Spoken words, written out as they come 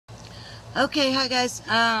Okay, hi guys.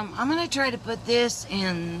 I'm gonna try to put this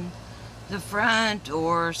in the front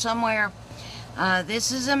or somewhere.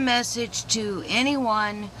 This is a message to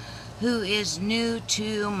anyone who is new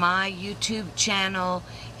to my YouTube channel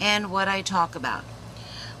and what I talk about.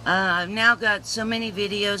 I've now got so many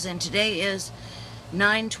videos, and today is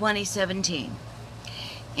 9/20/17,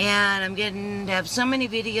 and I'm getting to have so many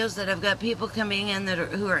videos that I've got people coming in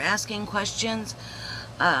who are asking questions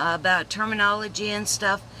about terminology and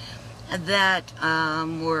stuff that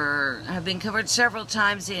have been covered several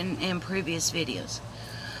times in previous videos.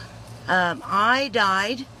 I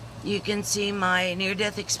died. You can see my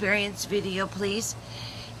near-death experience video, please.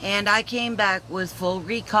 And I came back with full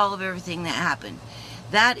recall of everything that happened.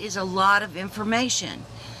 That is a lot of information.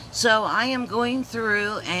 So I am going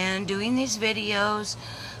through and doing these videos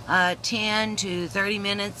 10 to 30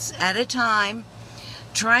 minutes at a time,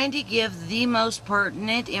 trying to give the most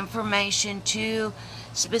pertinent information to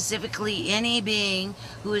specifically any being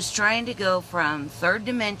who is trying to go from third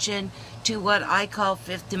dimension to what I call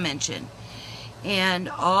fifth dimension. And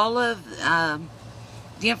all of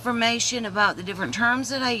the information about the different terms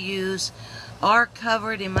that I use are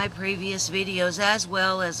covered in my previous videos, as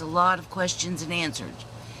well as a lot of questions and answers.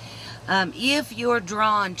 If you're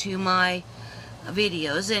drawn to my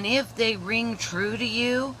videos and if they ring true to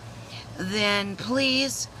you, then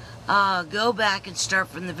please go back and start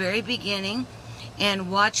from the very beginning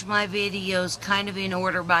and watch my videos kind of in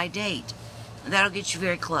order by date. That'll get you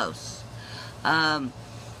very close.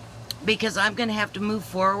 Because I'm going to have to move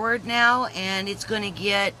forward now, and it's going to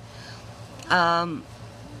get a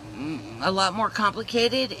lot more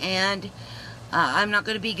complicated, and I'm not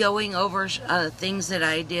going to be going over things that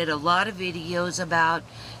I did a lot of videos about,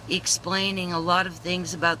 explaining a lot of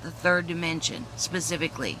things about the third dimension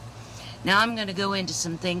specifically. Now I'm going to go into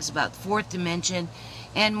some things about the fourth dimension,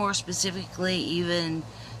 and more specifically even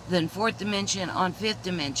than fourth dimension on fifth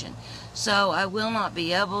dimension. So I will not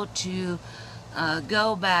be able to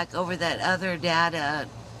go back over that other data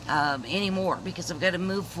anymore, because I've got to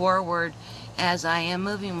move forward as I am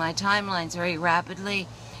moving my timelines very rapidly,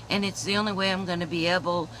 and it's the only way I'm going to be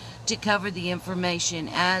able to cover the information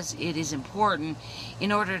as it is important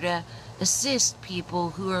in order to assist people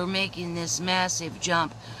who are making this massive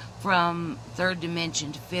jump from third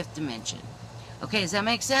dimension to fifth dimension. Okay, does that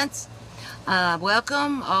make sense?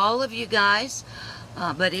 Welcome, all of you guys.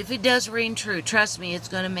 But if it does ring true, trust me, it's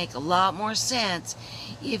going to make a lot more sense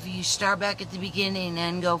if you start back at the beginning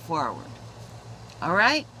and go forward.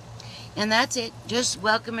 Alright? And that's it. Just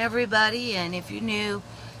welcome everybody, and if you're new,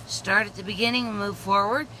 start at the beginning and move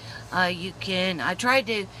forward. I tried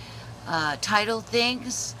to title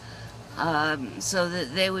things so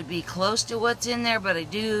that they would be close to what's in there, but I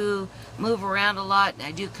do move around a lot, and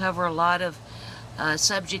I do cover a lot of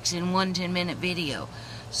subjects in one 10-minute video.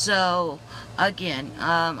 So again,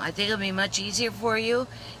 I think it'll be much easier for you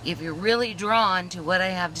if you're really drawn to what I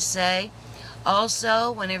have to say.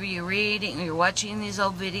 Also, whenever you're reading or you're watching these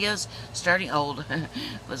old videos, starting old,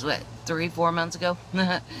 was what, 3-4 months ago?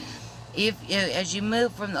 As you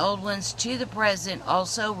move from the old ones to the present,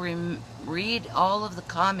 also read all of the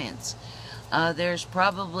comments. There's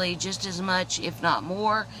probably just as much, if not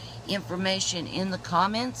more, information in the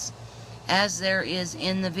comments as there is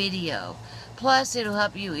in the video. Plus, it'll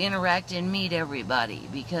help you interact and meet everybody,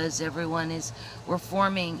 because we're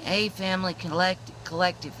forming a family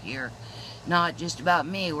collective here. Not just about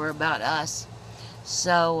me, we're about us.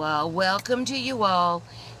 So, welcome to you all,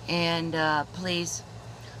 and please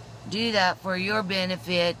do that for your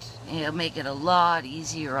benefit. It'll make it a lot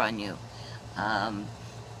easier on you.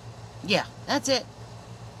 Yeah, that's it.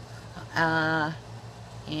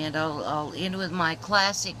 And I'll end with my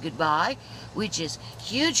classic goodbye, which is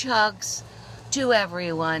huge hugs to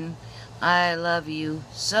everyone. I love you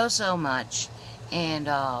so, so much. And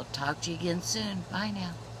I'll talk to you again soon. Bye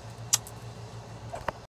now.